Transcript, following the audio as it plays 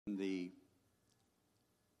the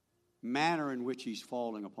manner in which he's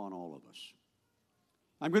falling upon all of us.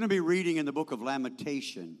 I'm going to be reading in the book of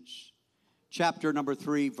Lamentations, chapter number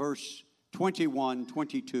 3, verse 21,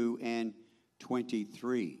 22, and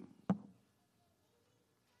 23.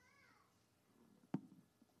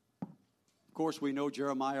 Of course, we know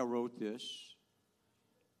Jeremiah wrote this,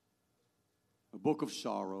 a book of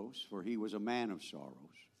sorrows, for he was a man of sorrows.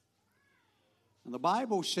 And the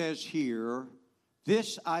Bible says here,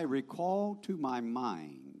 "This I recall to my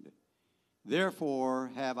mind,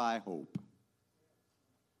 therefore have I hope.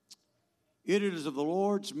 It is of the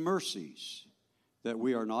Lord's mercies that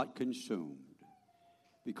we are not consumed,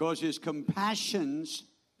 because his compassions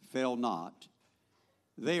fail not.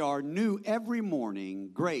 They are new every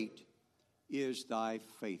morning. Great is thy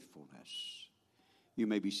faithfulness." You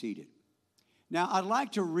may be seated. Now, I'd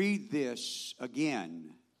like to read this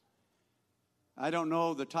again. I don't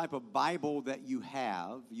know the type of Bible that you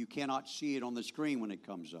have. You cannot see it on the screen when it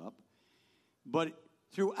comes up. But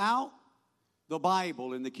throughout the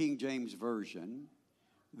Bible in the King James Version,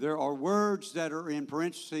 there are words that are in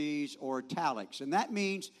parentheses or italics. And that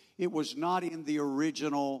means it was not in the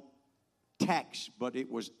original text, but it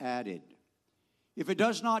was added. If it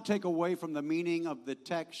does not take away from the meaning of the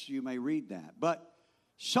text, you may read that. But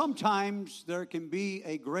sometimes there can be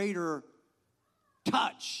a greater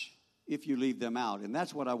touch if you leave them out. And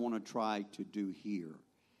that's what I want to try to do here.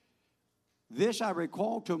 "This I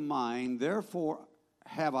recall to mind, therefore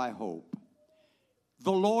have I hope.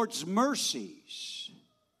 The Lord's mercies,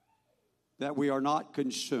 that we are not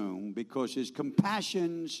consumed, because his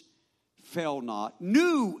compassions fail not.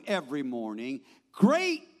 New every morning.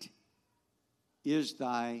 Great is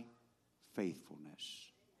thy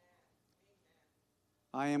faithfulness."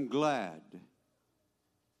 I am glad.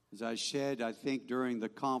 As I said, I think during the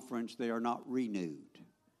conference, they are not renewed,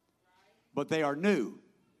 but they are new.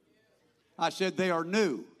 I said they are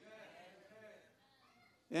new.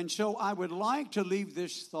 And so I would like to leave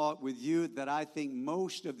this thought with you that I think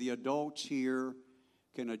most of the adults here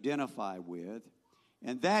can identify with,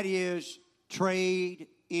 and that is trade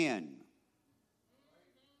in.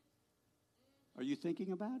 Are you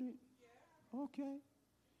thinking about it? Okay.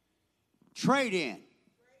 Trade in.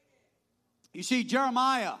 You see,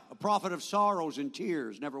 Jeremiah, a prophet of sorrows and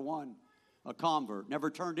tears, never won a convert,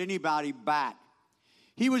 never turned anybody back.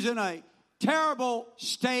 He was in a terrible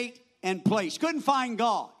state and place. Couldn't find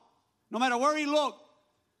God. No matter where he looked,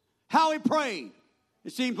 how he prayed,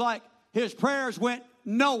 it seems like his prayers went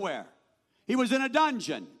nowhere. He was in a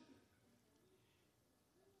dungeon.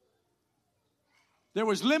 There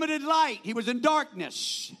was limited light. He was in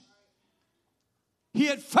darkness. He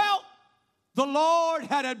had felt the Lord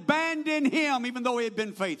had abandoned him, even though he had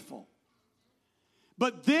been faithful.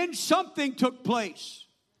 But then something took place.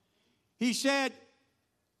 He said,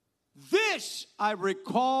 "This I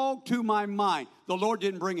recall to my mind." The Lord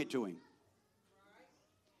didn't bring it to him.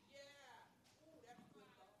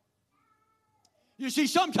 You see,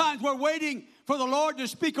 sometimes we're waiting for the Lord to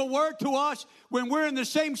speak a word to us when we're in the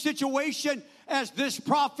same situation as this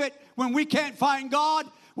prophet, when we can't find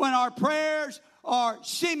God, when our prayers are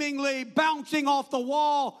seemingly bouncing off the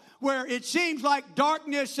wall, where it seems like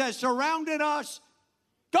darkness has surrounded us.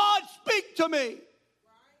 God, speak to me.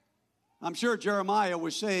 I'm sure Jeremiah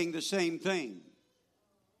was saying the same thing.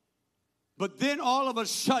 But then all of a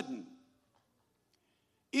sudden,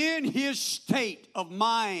 in his state of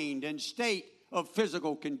mind and state of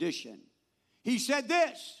physical condition, he said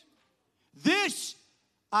this, "This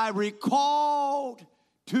I recalled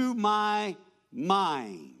to my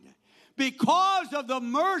mind. Because of the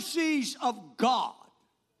mercies of God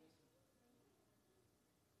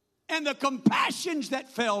and the compassions that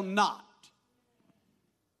fail not,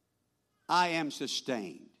 I am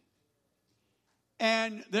sustained.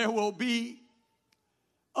 And there will be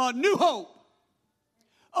a new hope,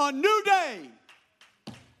 a new day,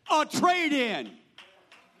 a trade-in."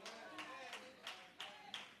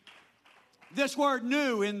 This word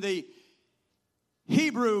 "new" in the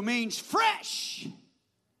Hebrew means fresh.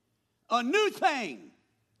 A new thing.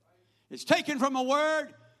 It's taken from a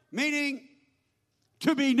word meaning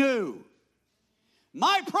to be new.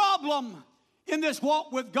 My problem in this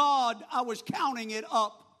walk with God, I was counting it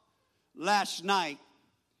up last night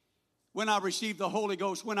when I received the Holy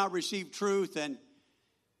Ghost, when I received truth. And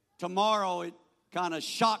tomorrow it kind of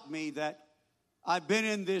shocked me that I've been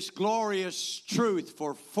in this glorious truth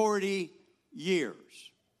for 40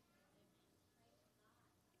 years.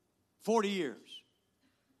 40 years.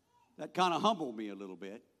 That kind of humbled me a little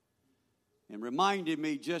bit and reminded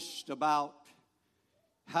me just about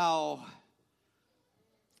how,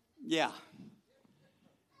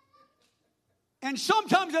 And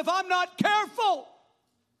sometimes if I'm not careful,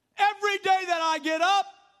 every day that I get up,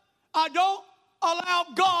 I don't allow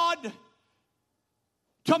God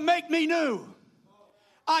to make me new.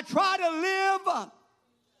 I try to live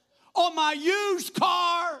on my used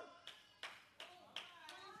car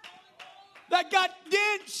that got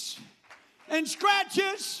dents and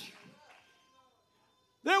scratches.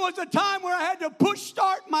 There was a time where I had to push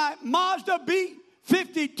start my Mazda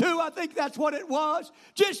B52, I think that's what it was,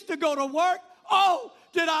 just to go to work. Oh,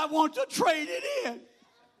 did I want to trade it in?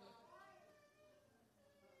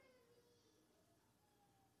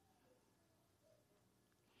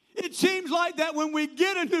 It seems like that when we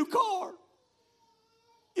get a new car,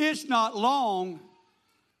 it's not long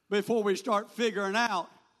before we start figuring out,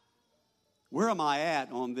 where am I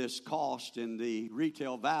at on this cost and the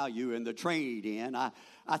retail value and the trade-in? I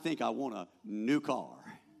think I want a new car.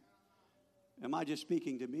 Am I just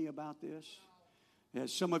speaking to me about this?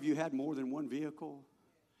 Has some of you had more than one vehicle?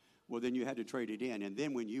 Well, then you had to trade it in. And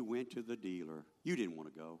then when you went to the dealer, you didn't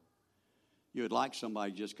want to go. You would like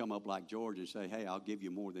somebody to just come up like George and say, hey, I'll give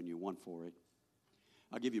you more than you want for it.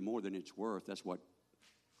 I'll give you more than it's worth. That's what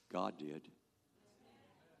God did.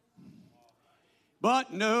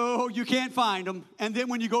 But no, you can't find them. And then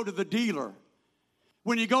when you go to the dealer,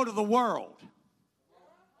 when you go to the world,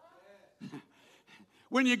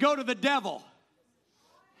 when you go to the devil,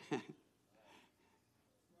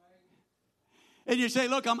 and you say,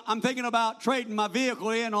 look, I'm thinking about trading my vehicle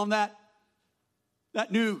in on that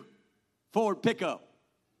new Ford pickup.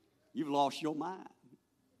 You've lost your mind.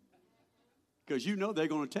 Because you know they're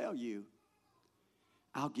going to tell you,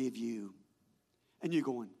 I'll give you. And you're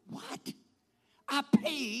going, what? I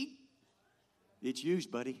paid. It's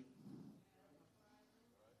used, buddy.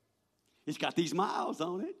 It's got these miles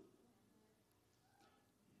on it.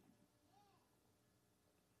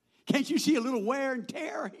 Can't you see a little wear and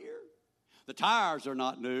tear here? The tires are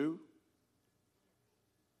not new.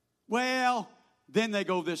 Well, then they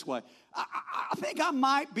go this way. I think I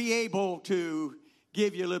might be able to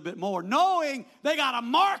give you a little bit more, knowing they got a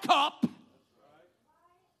markup.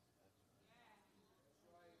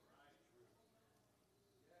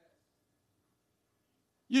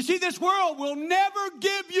 You see, this world will never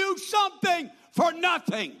give you something for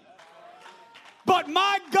nothing. But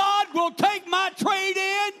my God will take my trade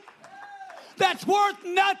in that's worth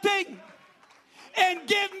nothing and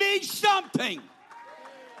give me something.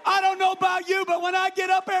 I don't know about you, but when I get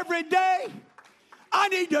up every day, I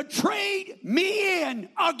need to trade me in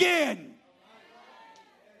again.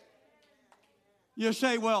 You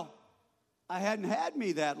say, well, I hadn't had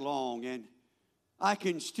me that long, and I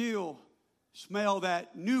can still smell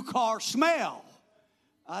that new car smell.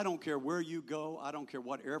 I don't care where you go. I don't care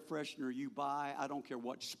what air freshener you buy. I don't care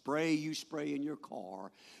what spray you spray in your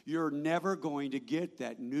car. You're never going to get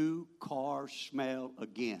that new car smell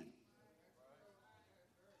again.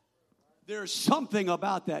 There's something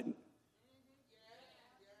about that.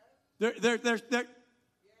 There's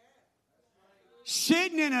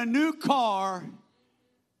sitting in a new car,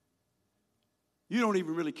 you don't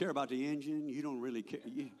even really care about the engine. You don't really care.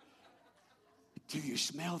 Do you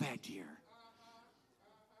smell that, dear?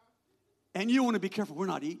 And you want to be careful. We're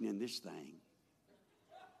not eating in this thing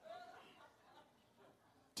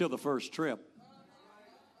till the first trip.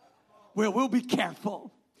 Well, we'll be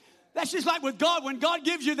careful. That's just like with God. When God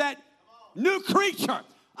gives you that new creature.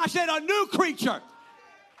 I said a new creature.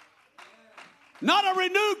 Not a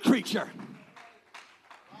renewed creature.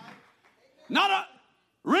 Not a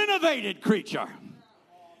renovated creature.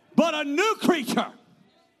 But a new creature.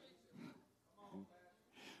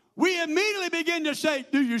 We immediately begin to say,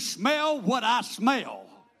 do you smell what I smell?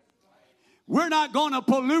 We're not going to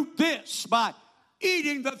pollute this by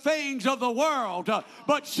eating the things of the world.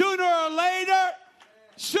 But sooner or later,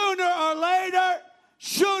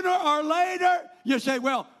 you say,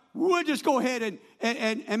 well, we'll just go ahead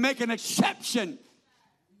and make an exception.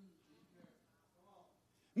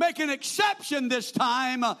 Make an exception this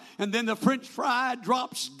time. And then the French fry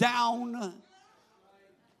drops down.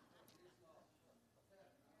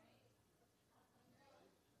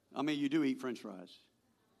 I mean, you do eat French fries.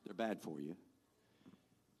 They're bad for you.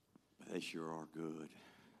 But they sure are good.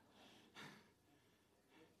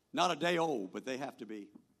 Not a day old, but they have to be.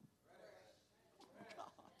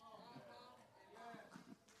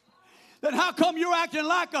 Then how come you're acting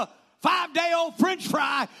like a 5-day-old French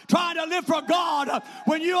fry trying to live for God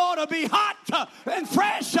when you ought to be hot and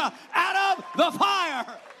fresh out of the fire?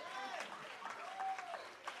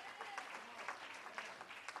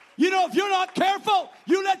 You know, if you're not careful,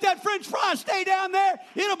 you let that French fry stay down there,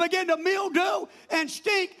 it'll begin to mildew and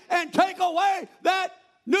stink and take away that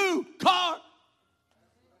new car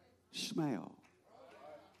smell.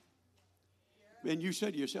 And you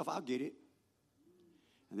said to yourself, I'll get it.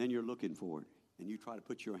 And then you're looking for it. And you try to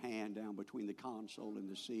put your hand down between the console and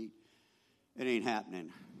the seat. It ain't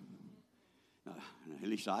happening. At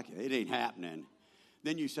least I can. It ain't happening.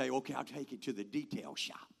 Then you say, okay, I'll take it to the detail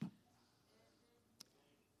shop.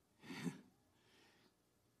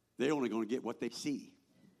 They're only going to get what they see.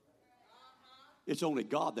 It's only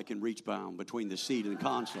God that can reach down between the seat and the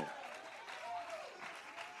console.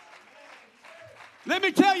 Let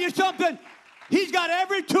me tell you something. He's got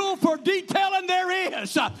every tool for detailing there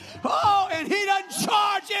is. Oh, and he doesn't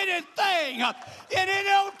charge anything. And it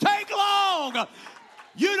don't take long.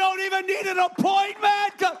 You don't even need an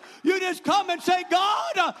appointment. You just come and say,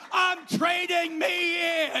 God, I'm trading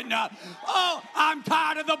me in. Oh, I'm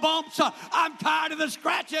tired of the bumps. I'm tired of the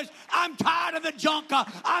scratches. I'm tired of the junk.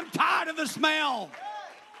 I'm tired of the smell.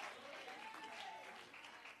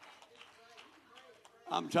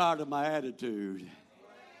 I'm tired of my attitude.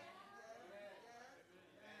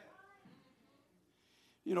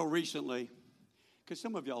 You know, recently, because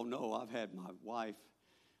some of y'all know I've had my wife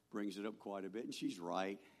brings it up quite a bit, and she's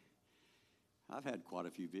right. I've had quite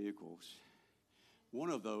a few vehicles. One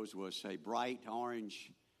of those was a bright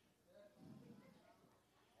orange.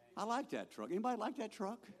 I like that truck. Anybody like that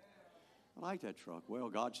truck? I like that truck. Well,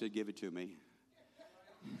 God said, give it to me.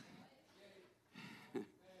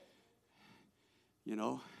 You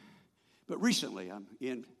know, but recently I'm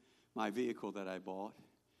in my vehicle that I bought,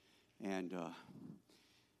 and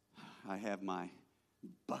I have my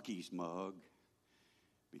Buc-ee's mug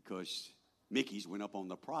because Mickey's went up on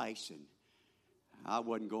the price, and I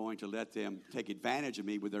wasn't going to let them take advantage of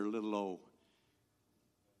me with their little old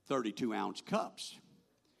 32-ounce cups.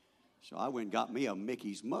 So I went and got me a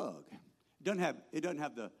Mickey's mug. It doesn't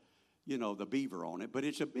have the, you know, the beaver on it, but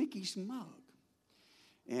it's a Mickey's mug.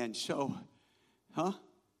 And so, huh?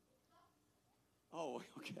 Oh,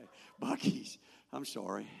 okay. Buc-ee's. I'm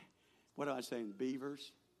sorry. What am I saying?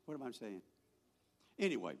 Beavers? What am I saying?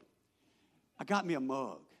 Anyway, I got me a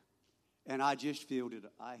mug, and I just filled it.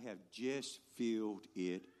 I have just filled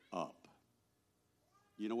it up.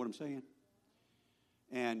 You know what I'm saying?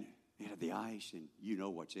 And it had the ice, and you know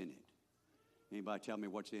what's in it. Anybody tell me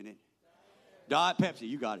what's in it? Diet Pepsi.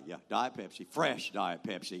 You got it, yeah. Diet Pepsi. Fresh Diet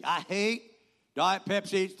Pepsi. I hate Diet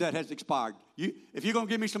Pepsi that has expired. If you're going to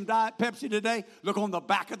give me some Diet Pepsi today, look on the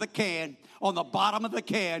back of the can, on the bottom of the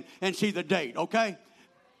can, and see the date, okay?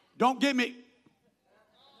 Don't give me.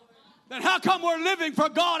 Then how come we're living for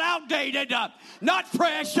God outdated, not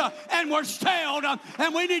fresh, and we're stale,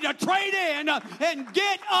 and we need to trade in and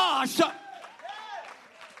get us.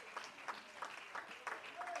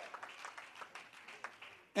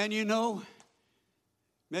 And you know,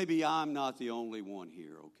 maybe I'm not the only one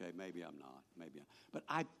here, okay? Maybe I'm not. But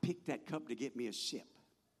I picked that cup to get me a sip.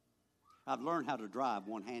 I've learned how to drive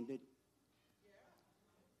one-handed.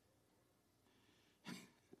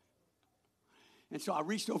 And so I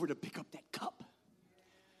reached over to pick up that cup.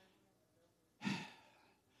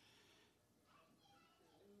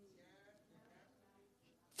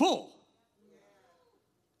 Full.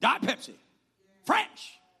 Diet Pepsi.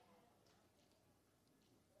 Fresh.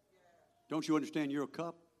 Don't you understand you're a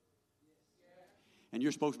cup? And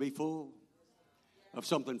you're supposed to be full of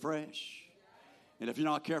something fresh. And if you're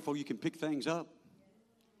not careful, you can pick things up.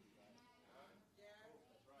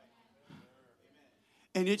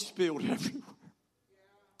 And it spilled everywhere.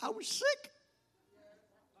 I was sick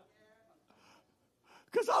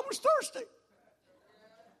because I was thirsty.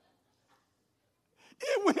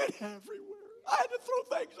 It went everywhere. I had to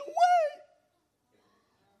throw things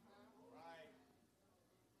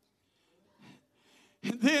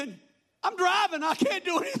away. And then I'm driving. I can't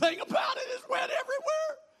do anything about it. It's wet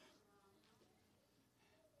everywhere.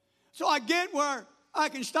 So I get where I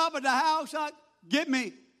can stop at the house. I get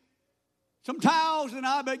me some towels, and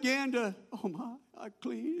I began to, I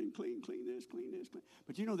clean this.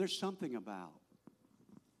 But you know, there's something about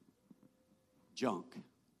junk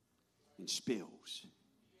and spills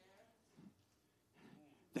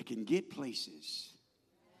that can get places.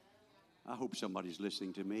 I hope somebody's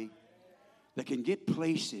listening to me. That can get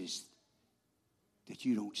places that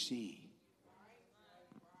you don't see.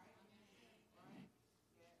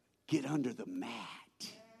 Get under the mat.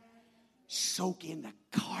 Soak in the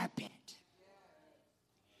carpet.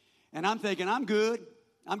 And I'm thinking, I'm good.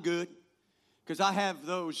 Because I have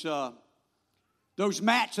those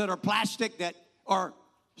mats that are plastic that are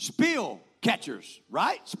spill catchers,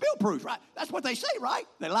 right? Spill proof, right? That's what they say, right?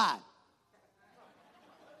 They lied.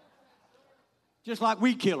 Just like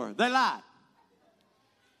weed killer, they lied.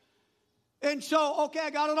 And so, okay, I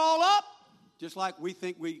got it all up. Just like we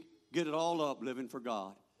think we get it all up living for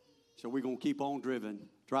God. So we're going to keep on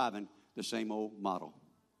driving the same old model.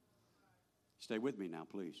 Stay with me now,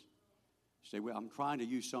 please. Stay with. I'm trying to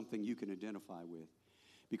use something you can identify with.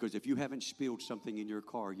 Because if you haven't spilled something in your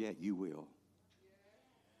car yet, you will.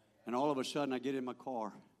 And all of a sudden, I get in my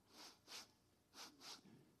car.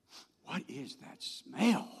 What is that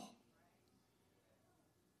smell?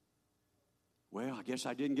 Well, I guess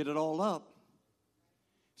I didn't get it all up.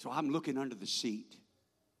 So I'm looking under the seat.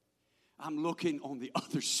 I'm looking on the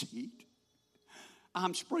other seat.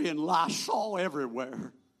 I'm spraying Lysol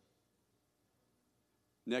everywhere.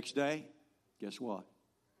 Next day, guess what?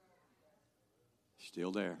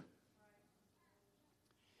 Still there.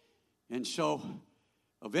 And so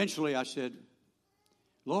eventually I said,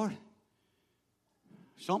 Lord,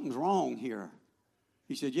 something's wrong here.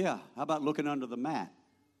 He said, yeah, how about looking under the mat?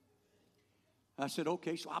 I said,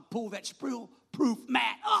 okay. So I pulled that spill-proof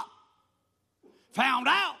mat up. Found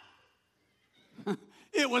out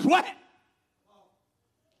it was wet.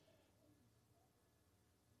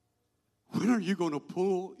 When are you going to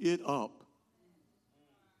pull it up?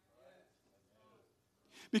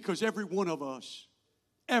 Because every one of us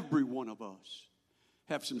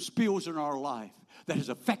have some spills in our life that has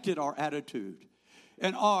affected our attitude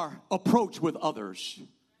and our approach with others,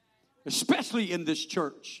 especially in this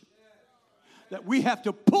church, that we have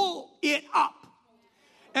to pull it up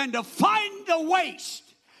and to find the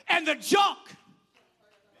waste and the junk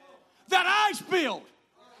that I spilled.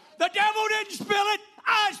 The devil didn't spill it,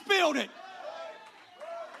 I spilled it.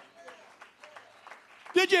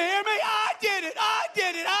 Did you hear me? I did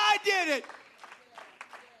it.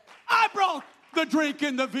 I brought the drink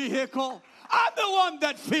in the vehicle. I'm the one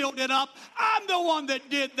that filled it up. I'm the one that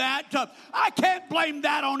did that. I can't blame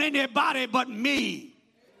that on anybody but me.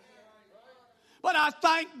 But I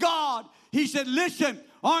thank God. He said, listen,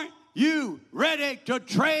 aren't you ready to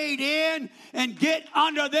trade in and get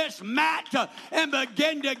under this mat and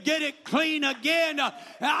begin to get it clean again?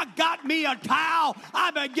 I got me a towel.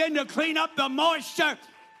 I begin to clean up the moisture.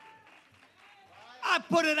 I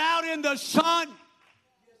put it out in the sun.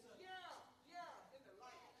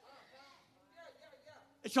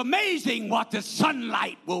 It's amazing what the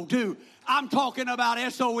sunlight will do. I'm talking about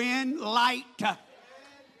S-O-N, light.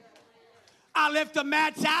 I left the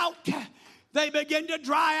mats out. They begin to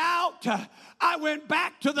dry out. I went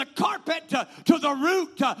back to the carpet, to the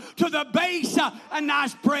root, to the base, and I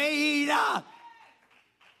sprayed.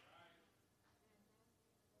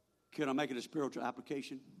 Can I make it a spiritual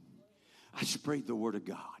application? I sprayed the Word of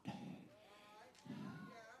God.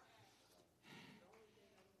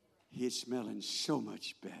 It's smelling so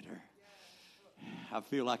much better. I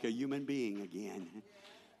feel like a human being again.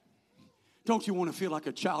 Don't you want to feel like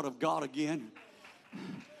a child of God again?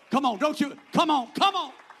 Come on, don't you? Come on,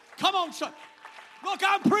 son. Look,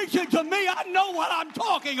 I'm preaching to me. I know what I'm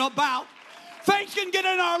talking about. Things can get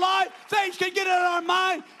in our life. Things can get in our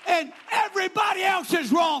mind. And everybody else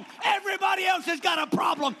is wrong. Everybody else has got a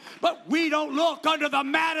problem. But we don't look under the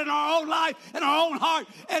mat in our own life, in our own heart.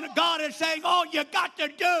 And God is saying, all you got to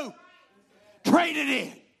do, trade it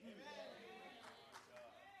in.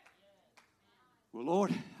 Well,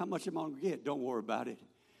 Lord, how much am I going to get? Don't worry about it.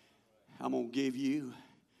 I'm going to give you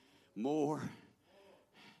more,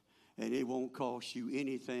 and it won't cost you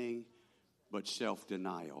anything but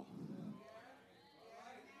self-denial.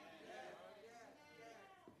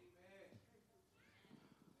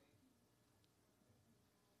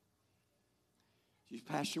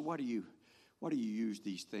 Pastor, why do you use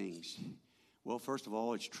these things? Well, first of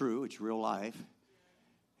all, it's true. It's real life,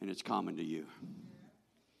 and it's common to you.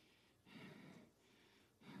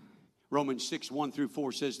 Romans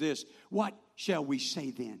 6:1-4 says this. What shall we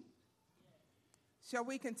say then? Shall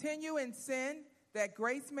we continue in sin that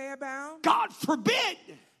grace may abound? God forbid.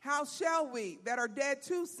 How shall we that are dead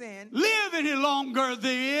to sin live any longer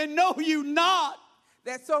then? Know you not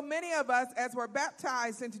that so many of us as were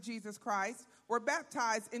baptized into Jesus Christ were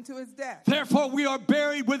baptized into his death? Therefore we are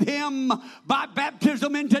buried with him by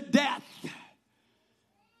baptism into death,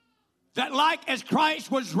 that like as Christ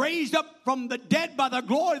was raised up from the dead by the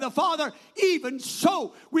glory of the Father, even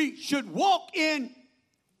so we should walk in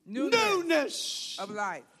newness of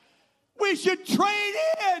life. We should trade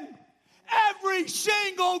in every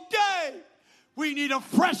single day. We need a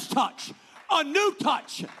fresh touch, a new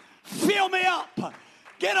touch. Fill me up.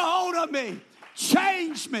 Get a hold of me.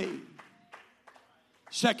 Change me.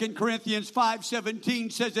 2 Corinthians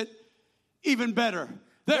 5:17 says it even better.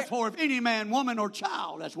 Therefore, if any man, woman, or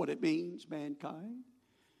child, that's what it means, mankind,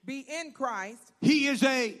 be in Christ, he is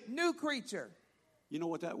a new creature. You know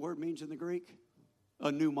what that word means in the Greek?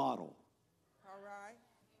 A new model. All right.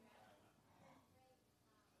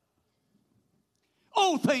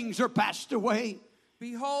 Old things are passed away.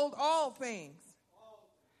 Behold, all things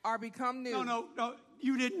are become new. No.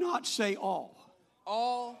 You did not say all.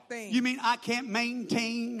 All things. You mean I can't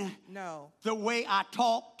maintain No. the way I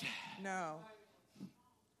talked? No.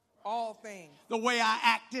 All things. The way I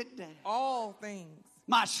acted? All things.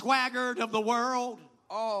 My swagger of the world?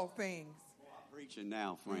 All things. I'm preaching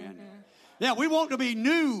now, friend. Yeah, we want to be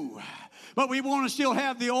new, but we want to still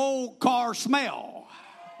have the old car smell.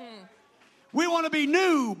 We want to be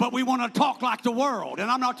new, but we want to talk like the world.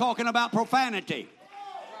 And I'm not talking about profanity.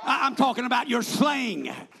 I'm talking about your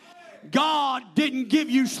slang. God didn't give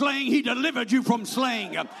you slang. He delivered you from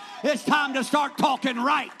slang. It's time to start talking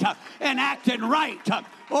right and acting right.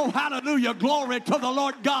 Oh, hallelujah. Glory to the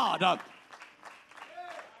Lord God. Amen.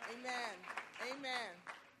 Amen. Amen.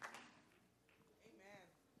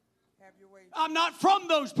 Have your way. I'm not from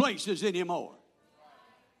those places anymore.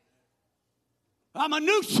 I'm a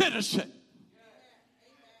new citizen.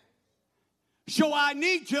 So I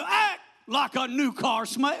need to act like a new car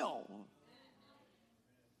smell.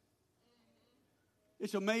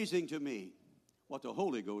 It's amazing to me what the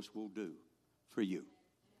Holy Ghost will do for you.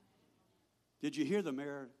 Did you hear the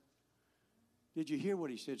mayor? Did you hear what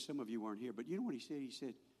he said? Some of you weren't here, but you know what he said? He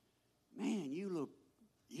said, man, you look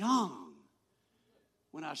young.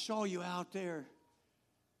 When I saw you out there,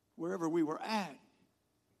 wherever we were at,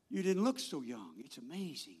 you didn't look so young. It's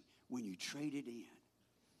amazing when you traded in.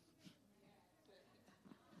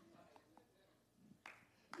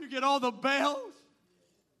 You get all the bells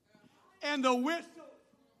and the whistles.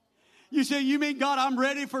 You say, you mean, God, I'm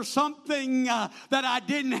ready for something that I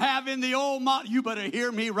didn't have in the old model. You better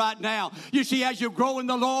hear me right now. You see, as you grow in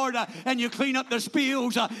the Lord and you clean up the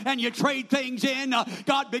spills and you trade things in,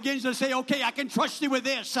 God begins to say, okay, I can trust you with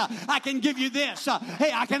this. I can give you this.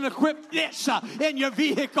 Hey, I can equip this in your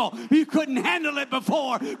vehicle. You couldn't handle it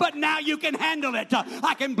before, but now you can handle it.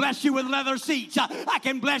 I can bless you with leather seats. I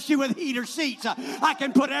can bless you with heater seats. I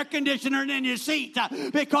can put air conditioner in your seat.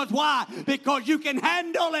 Because why? Because you can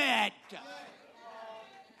handle it.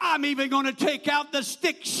 I'm even going to take out the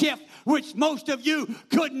stick shift, which most of you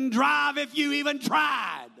couldn't drive if you even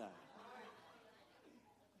tried.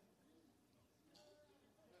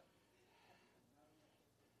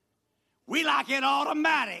 We like it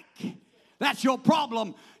automatic. That's your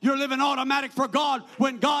problem. You're living automatic for God.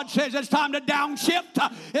 When God says it's time to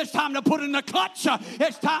downshift, it's time to put in the clutch,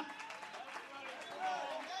 it's time...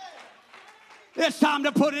 It's time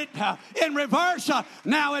to put it in reverse.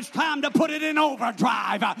 Now it's time to put it in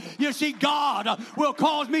overdrive. You see, God will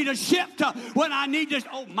cause me to shift when I need to.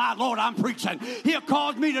 Oh, my Lord, I'm preaching. He'll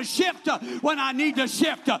cause me to shift when I need to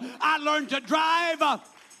shift. I learned to drive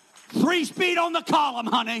 3-speed on the column,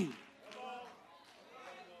 honey.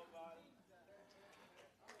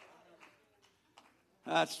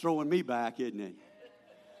 That's throwing me back, isn't it?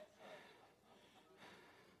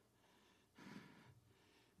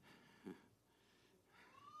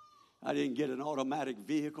 I didn't get an automatic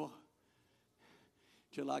vehicle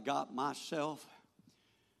till I got myself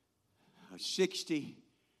a 60,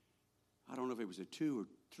 I don't know if it was a 2 or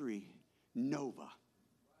 3, Nova.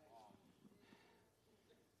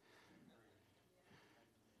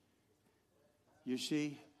 You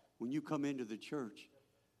see, when you come into the church,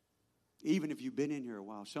 even if you've been in here a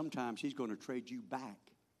while, sometimes he's going to trade you back.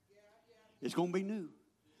 It's going to be new.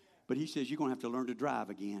 But he says you're going to have to learn to drive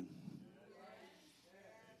again.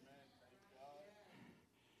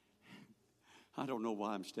 I don't know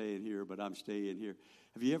why I'm staying here, but I'm staying here.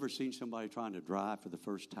 Have you ever seen somebody trying to drive for the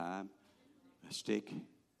first time? A stick?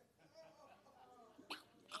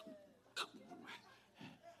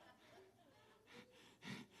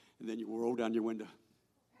 And then you roll down your window.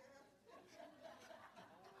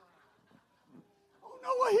 Oh, no,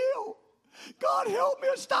 a hill. God, help me,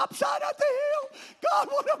 a stop sign at the hill. God,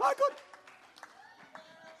 what am I going to...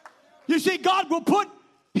 You see, God will put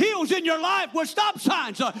hills in your life with stop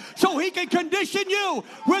signs so he can condition you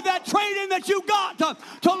with that training that you got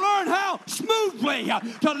to learn how smoothly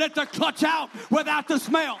to let the clutch out without the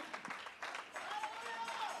smell,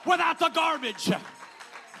 without the garbage,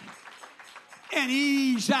 and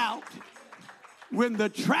ease out when the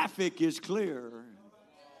traffic is clear.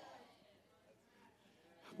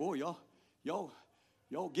 Boy,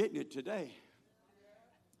 y'all getting it today.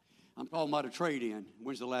 I'm talking about a trade-in.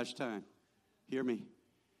 When's the last time? Hear me.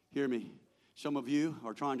 Hear me. Some of you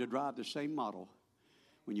are trying to drive the same model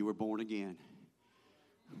when you were born again.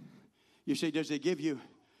 You say, does he give you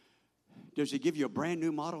a brand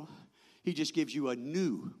new model? He just gives you a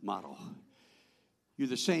new model. You're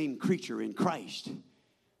the same creature in Christ.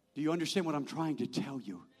 Do you understand what I'm trying to tell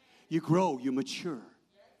you? You grow, you mature.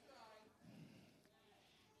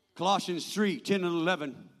 Colossians 3:10 and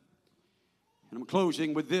 11. And I'm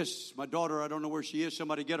closing with this. My daughter, I don't know where she is.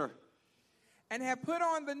 Somebody get her. And have put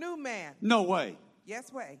on the new man. No way.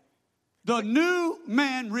 Yes way. The new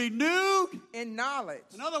man renewed in knowledge.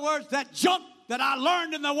 In other words, that junk that I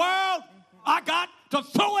learned in the world, I got to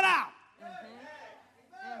throw it out.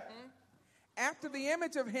 After the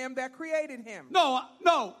image of him that created him. No.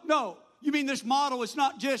 You mean this model is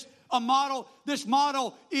not just a model. This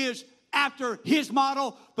model is after his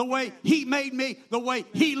model, the way he made me, the way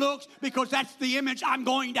he looks, because that's the image I'm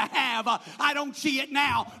going to have. I don't see it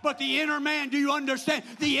now, but the inner man, do you understand?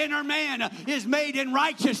 The inner man is made in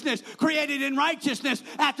righteousness, created in righteousness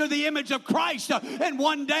after the image of Christ. And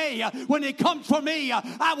one day, when it comes for me,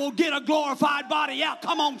 I will get a glorified body out.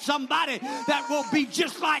 Come on, somebody, that will be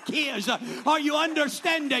just like his. Are you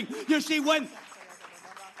understanding? You see, when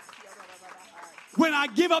I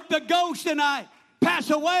give up the ghost and I pass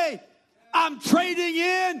away, I'm trading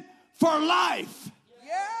in for life.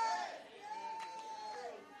 Yeah.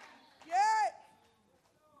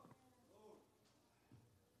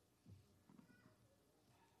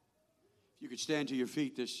 If you could stand to your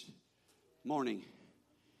feet this morning.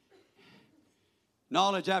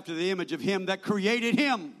 Knowledge after the image of him that created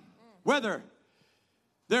him. Whether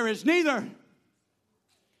there is neither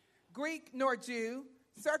Greek nor Jew,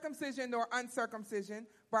 circumcision nor uncircumcision,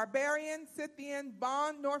 barbarian, Scythian,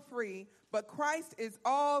 bond nor free, but Christ is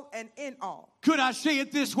all and in all. Could I say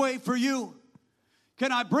it this way for you?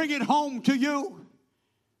 Can I bring it home to you?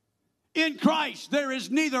 In Christ there is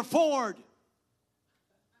neither Ford,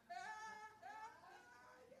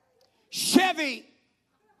 Chevy,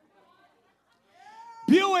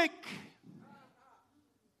 Buick,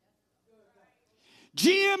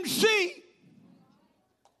 GMC,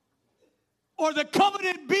 or the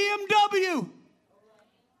coveted BMW,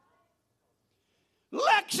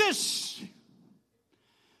 Lexus,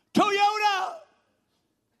 Toyota,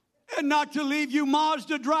 and not to leave you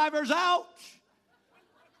Mazda drivers out,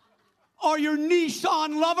 or your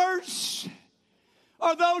Nissan lovers,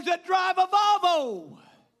 or those that drive a Volvo,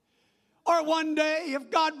 or one day, if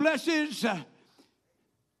God blesses,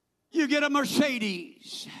 you get a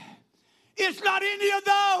Mercedes. It's not any of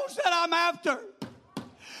those that I'm after,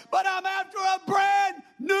 but I'm after a brand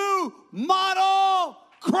new model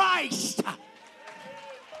Christ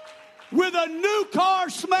with a new car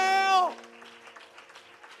smell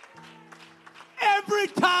every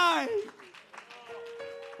time.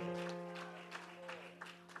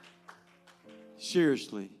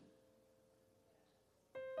 Seriously.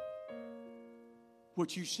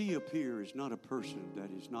 What you see up here is not a person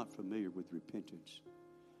that is not familiar with repentance.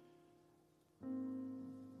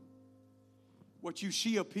 What you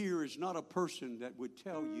see up here is not a person that would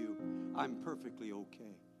tell you, I'm perfectly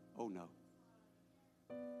okay. Oh, no.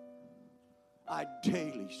 I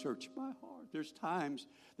daily search my heart. There's times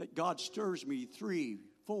that God stirs me 3,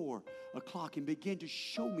 4 o'clock and begin to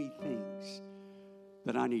show me things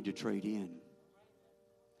that I need to trade in.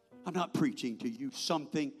 I'm not preaching to you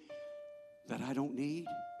something that I don't need,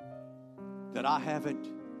 that I haven't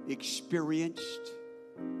experienced.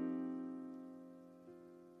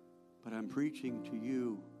 But I'm preaching to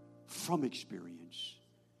you from experience.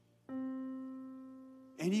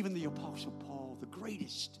 And even the Apostle Paul, the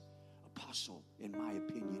greatest apostle, in my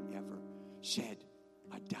opinion, ever, said,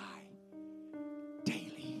 I die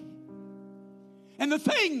daily. And the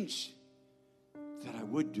things that I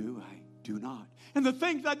would do, I do not. And the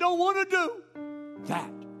things I don't want to do,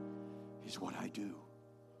 that is what I do.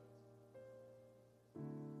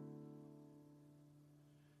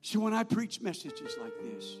 So when I preach messages like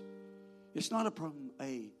this, it's not from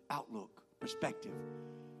an outlook, perspective,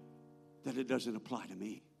 that it doesn't apply to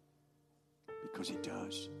me. Because it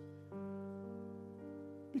does.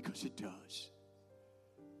 Because it does.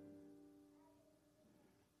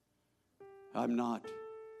 I'm not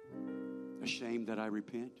ashamed that I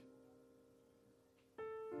repent.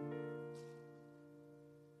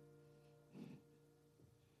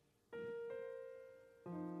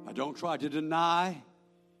 I don't try to deny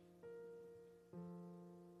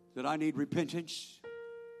that I need repentance.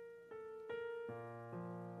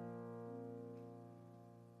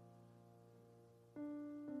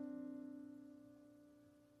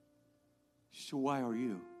 So why are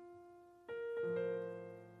you?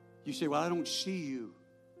 You say, well, I don't see you.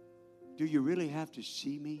 Do you really have to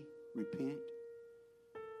see me repent?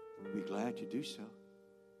 I'd be glad to do so.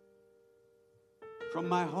 From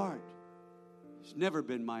my heart, it's never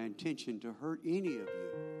been my intention to hurt any of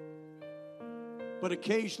you. But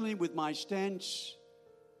occasionally with my stance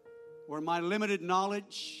or my limited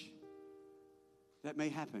knowledge, that may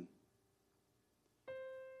happen.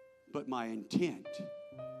 But my intent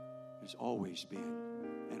has always been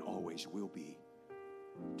and always will be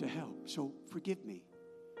to help. So forgive me.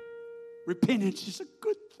 Repentance is a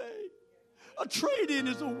good thing. A trade-in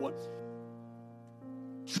is a one.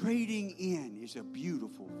 Trading in is a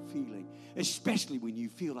beautiful feeling, especially when you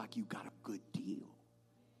feel like you got a good deal,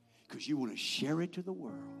 because you want to share it to the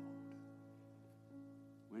world.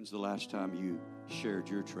 When's the last time you shared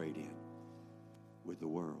your trade-in with the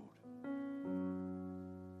world?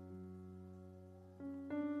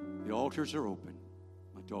 The altars are open.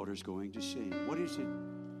 My daughter's going to sing. What is it?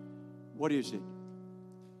 What is it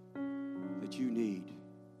that you need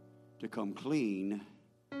to come clean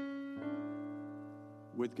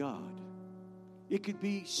with God? It could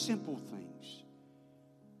be simple things,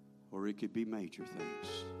 or it could be major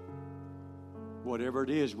things. Whatever it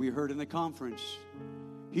is, we heard in the conference,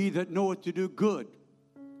 he that knoweth to do good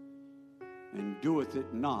and doeth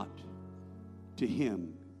it not, to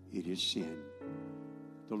him it is sin.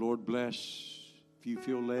 The Lord bless. If you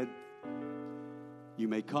feel led, you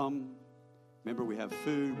may come. Remember, we have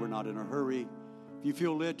food. We're not in a hurry. If you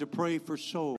feel led to pray for souls,